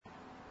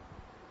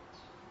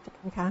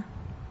นะคะ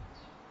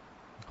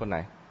คนไหน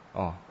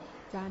อ๋อ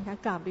อาจารย์คะ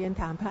กราบเรียน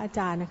ถามพระอาจ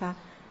ารย์นะคะ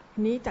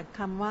นี้จาก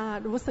คำว่า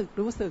รู้สึก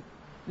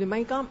หรือไม่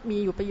ก็มี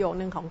อยู่ประโยค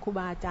นึงของครูบ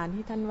าอาจารย์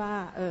ที่ท่านว่า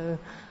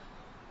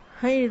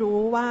ให้รู้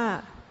ว่า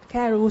แ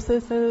ค่รู้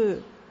ซื่อ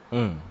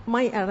ๆไ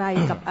ม่อะไร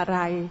กับอะไร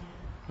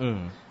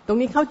ตรง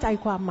นี้เข้าใจ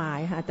ความหมาย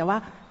ค่ะแต่ว่า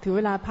ถึงเ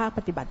วลาภาคป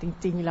ฏิบัติจ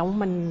ริงๆแล้ว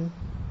มัน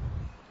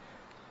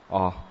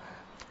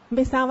ไ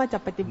ม่ทราบว่าจะ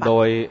ปฏิบัติ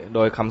โด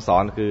ยคำสอ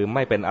นคือไ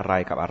ม่เป็นอะไร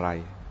กับอะไร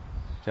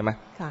ใช่ไหม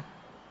ค่ะ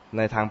ใ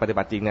นทางปฏิ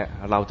บัติจริงเนี่ย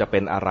เราจะเป็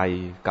นอะไร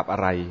กับอะ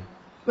ไร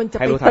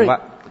ให้รู้ทั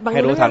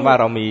นว่า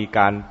เรามีก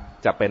าร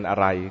จะเป็นอะ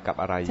ไรกับ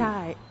อะไรใช่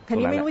ที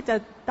นี้ไม่รู้จะ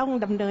ต้อง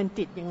ดำเนิน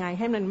จิตยังไง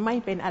ให้มันไม่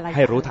เป็นอะไรใ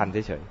ห้รู้ทันเ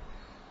ฉย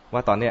ๆว่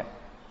าตอนเนี้ย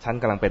ฉัน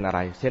กำลังเป็นอะไร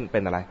เช่นเป็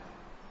นอะไร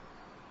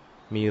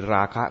มีร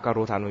าคะก็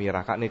รู้ทันมีร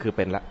าคะนี่คือเ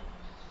ป็นละ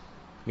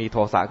มีโท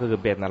สะก็คือ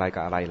เป็นอะไร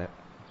กับอะไรแล้ว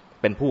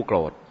เป็นผู้โกร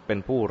ธเป็น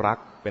ผู้รัก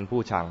เป็น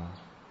ผู้ชัง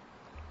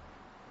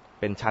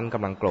เป็นชั้นก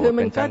ำลังโกรธ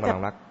เป็นชั้นกำลั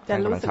งรักจะ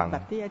รู้สึกแบ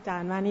บที่อาจา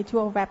รย์ว่านี่ช่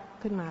วงแวบ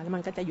ขึ้นมาแล้วมั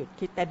นก็จะหยุด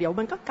คิดแต่เดี๋ยว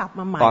มันก็กลับ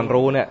มาใหม่ตอน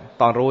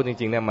รู้จ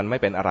ริงๆเนี่ยมันไม่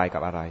เป็นอะไรกั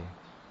บอะไร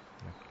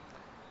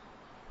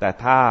แต่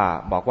ถ้า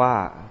บอกว่า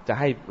จะ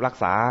ให้รัก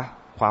ษา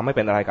ความไม่เ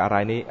ป็นอะไรกับอะไร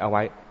นี้เอาไ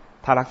ว้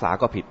ถ้ารักษา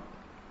ก็ผิด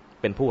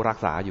เป็นผู้รัก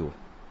ษาอยู่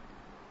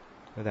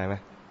เข้าใจไหม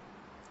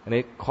อัน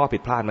นี้ข้อผิ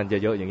ดพลาดมันเย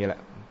อะๆอย่างนี้แหล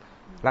ะ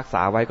รักษ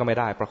าไว้ก็ไม่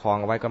ได้ประคอง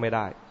เอาไว้ก็ไม่ไ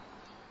ด้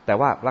แต่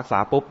ว่ารักษา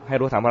ปุ๊บให้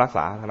รู้ทันว่ารักษ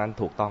าเท่านั้น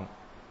ถูกต้อง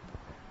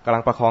กำลั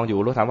งประคองอยู่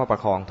รู้ทันว่าปร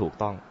ะคองถูก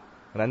ต้อง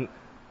เพราะฉะนั้น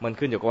มัน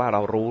ขึ้นอยู่กับว่าเร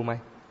ารู้ไหม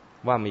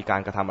ว่ามีกา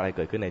รกระทำอะไรเ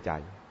กิดขึ้นในใจ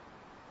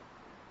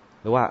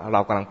หรือว่าเร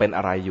ากำลังเป็นอ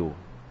ะไรอยู่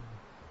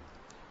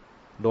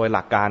โดยห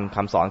ลักการค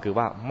ำสอนคือ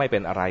ว่าไม่เป็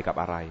นอะไรกับ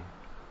อะไร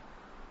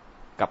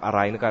กับอะไร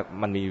นี่ก็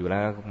มันมีอยู่แล้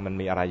วมัน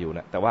มีอะไรอยู่น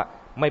ะแต่ว่า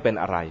ไม่เป็น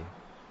อะไร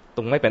ต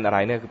รงไม่เป็นอะไร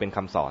เนี่ยคือเป็นค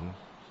ำสอน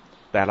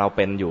แต่เราเ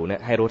ป็นอยู่เนี่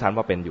ยให้รู้ทัน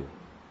ว่าเป็นอยู่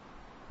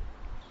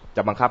จ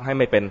ะบังคับให้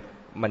ไม่เป็น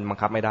มันบัง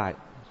คับไม่ได้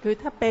คือ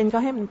ถ้าเป็นก็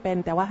ให้มันเป็น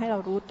แต่ว่าให้เรา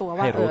รู้ตัว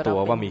ว่าให้รู้ตัว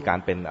ว่ามีการ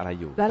เป็นอะไร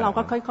อยู่แล้วเรา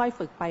ก็ค่อยๆ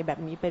ฝึกไปแบบ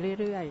นี้ไป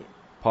เรื่อย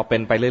ๆพอเป็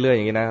นไปเรื่อยๆอ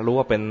ย่างนี้นะรู้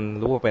ว่าเป็น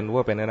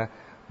นะ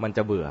มันจ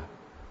ะเบื่อ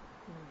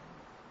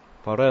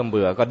พอเริ่มเ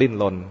บื่อก็ดิ้น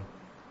รน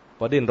พ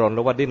อดิ้นรน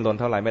รู้ว่าดิ้นรน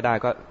เท่าไหร่ไม่ได้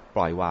ก็ป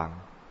ล่อยวาง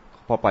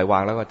พอปล่อยวา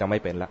งแล้วก็จะไม่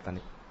เป็นแล้วตอน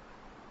นี้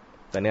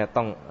แต่เนี้ย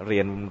ต้องเรี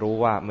ยนรู้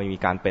ว่ามันมี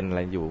การเป็นอะไ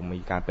รอยู่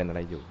มีการเป็นอะไ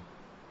รอยู่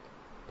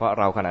เพราะ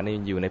เราขณะนี้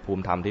อยู่ในภู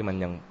มิธรรมที่มัน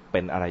ยังเ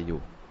ป็นอะไรอยู่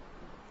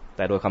แ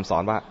ต่โดยคำสอ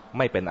นว่าไ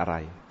ม่เป็นอะไร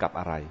กับ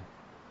อะไร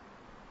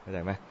เข้าใจ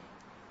ไหม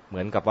เหมื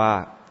อนกับว่า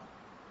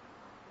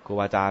ครู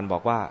บาอาจารย์บอ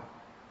กว่า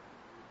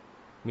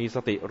มีส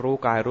ติรู้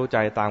กายรู้ใจ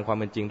ตามความ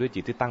เป็นจริงด้วย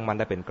จิตที่ตั้งมั่น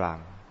ได้เป็นกลาง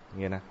อย่า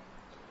งเงี้ยนะ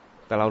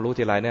แต่เรารู้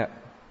ทีไรเนี่ย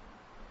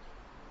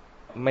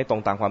ไม่ตร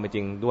งตามความเป็นจ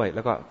ริงด้วยแ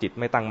ล้วก็จิต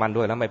ไม่ตั้งมั่น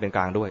ด้วยแล้วไม่เป็นก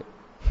ลางด้วย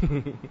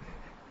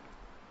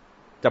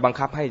จะบัง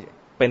คับให้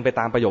เป็นไป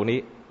ตามประโยคนี้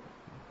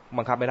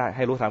บังคับไม่ได้ใ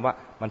ห้รู้ทันว่า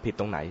มันผิด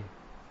ตรงไหน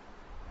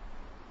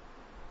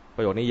ป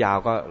ระโยคนี้ยาว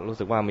ก็รู้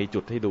สึกว่ามีจุ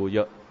ดที่ดูเย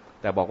อะ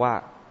แต่บอกว่า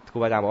ครู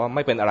บาอาจารย์บอกว่าไ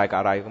ม่เป็นอะไรกับ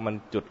อะไรมัน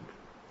จุด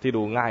ที่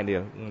ดูง่ายเดีย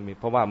ว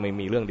เพราะว่าไม่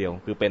มีเรื่องเดียว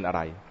คือเป็นอะไ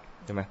ร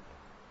ใช่ไหม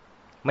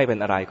ไม่เป็น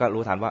อะไรก็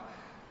รู้ทันว่า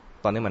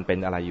ตอนนี้มันเป็น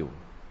อะไรอยู่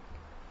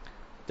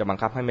จะบัง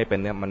คับให้ไม่เป็น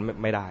เนี่ยมัน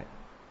ไม่ได้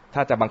ถ้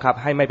าจะบังคับ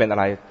ให้ไม่เป็นอะ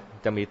ไร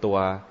จะมีตัว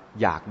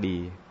อยากดี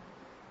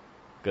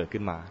เกิด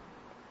ขึ้นมา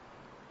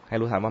ให้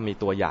รู้ทันว่ามี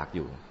ตัวอยากอ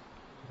ยู่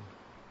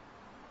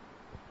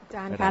อาจ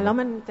ารย์คะแล้ว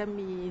มันจะ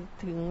มี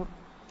ถึง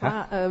ว่า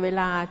เว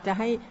ลาจะ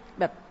ให้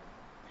แบบ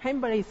ให้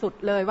บริสุท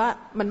ธิ์เลยว่า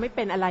มันไม่เ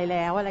ป็นอะไรแ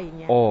ล้วอะไรอย่าง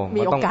เงี้ย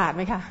มีโอกาสไห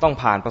มคะต้อง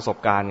ผ่านประสบ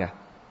การณ์ไง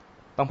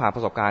ต้องผ่านป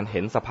ระสบการณ์เ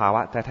ห็นสภาว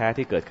ะแท้ๆ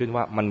ที่เกิดขึ้น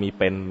ว่ามันมี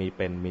เป็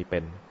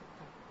น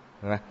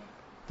นะ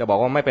จะบอก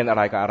ว่าไม่เป็นอะไ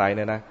รกับอะไรเ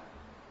นี่ยนะ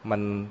มั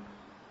น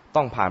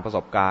ต้องผ่านประส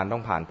บการณ์ต้อ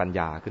งผ่านปัญญ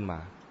าขึ้นมา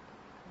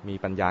มี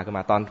ปัญญาขึ้นม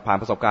าตอนผ่าน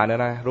ประสบการณ์เนี่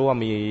ยนะรู้ว่า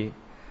มี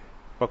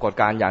ปรากฏ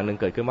การณ์อย่างหนึ่ง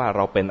เกิดขึ้นว่าเ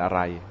ราเป็นอะไร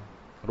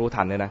รู้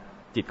ทันเนี่ยนะ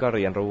จิตก็เ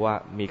รียนรู้ว่า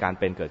มีการ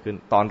เป็นเกิดขึ้น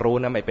ตอนรู้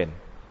นะไม่เป็น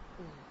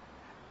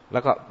แล้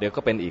วก็เดี๋ยว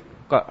ก็เป็นอีก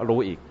ก็รู้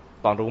อีก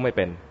ตอนรู้ไม่เ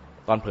ป็น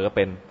ตอนเผลอเ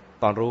ป็น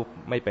ตอนรู้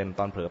ไม่เป็น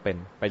ตอนเผลอเป็น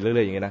ไปเรื่อยๆ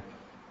อย่างนี้นะ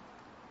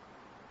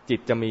จิต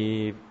จะมี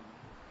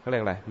เขาเรีย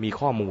กอะไรมี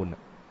ข้อมูล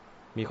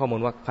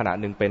ว่าขณะ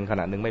หนึ่งเป็นข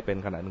ณะหนึ่งไม่เป็น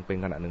ขณะหนึ่งเป็น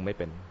ขณะหนึ่งไม่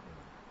เป็น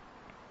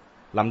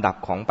ลำดับ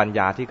ของปัญญ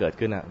าที่เกิด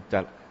ขึ้นอ่ะจะ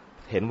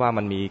เห็นว่า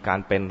มันมีการ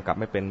เป็นกับ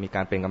ไม่เป็นมีก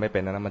ารเป็นกับไม่เป็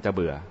นนั้นมันจะเ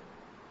บื่อ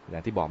อย่า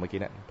งที่บอกเมื่อกี้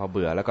เนี่ยพอเ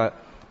บื่อแล้วก็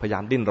พยายา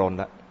มดิ้นรน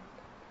แล้ว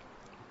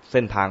เ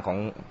ส้นทางข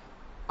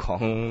อ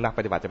งนักป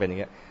ฏิบัติจะเป็นอย่าง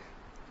เงี้ย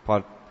พอ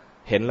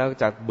เห็นแล้ว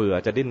จะเบื่อ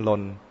จะดิ้นร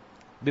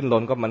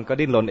นก็มันก็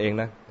ดิ้นรนเอง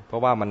นะเพรา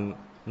ะว่ามัน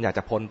อยากจ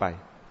ะพ้นไป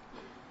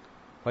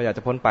พออยากจ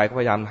ะพ้นไปก็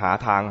พยายามหา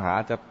ทางหา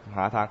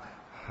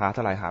เท่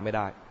าไหร่หาไม่ไ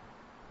ด้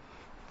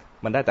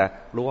มันได้แต่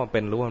รู้ว่ามันเ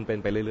ป็น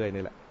ไปเรื่อยๆ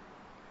นี่แหละ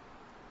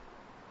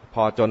พ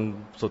อจน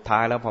สุดท้า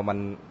ยแล้วพอมัน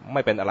ไ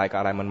ม่เป็นอะไรกับ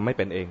อะไรมันไม่เ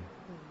ป็นเอง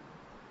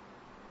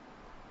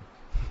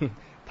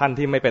ท่าน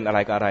ที่ไม่เป็นอะไร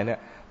กับอะไรเนี่ย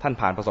ท่าน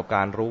ผ่านประสบก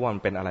ารณ์รู้ว่ามั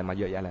นเป็นอะไรมา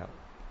เยอะแยะแล้ว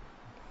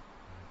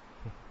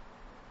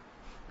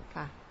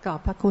ค่ะขอบ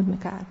พระคุณน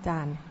ะคะอาจา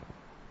รย์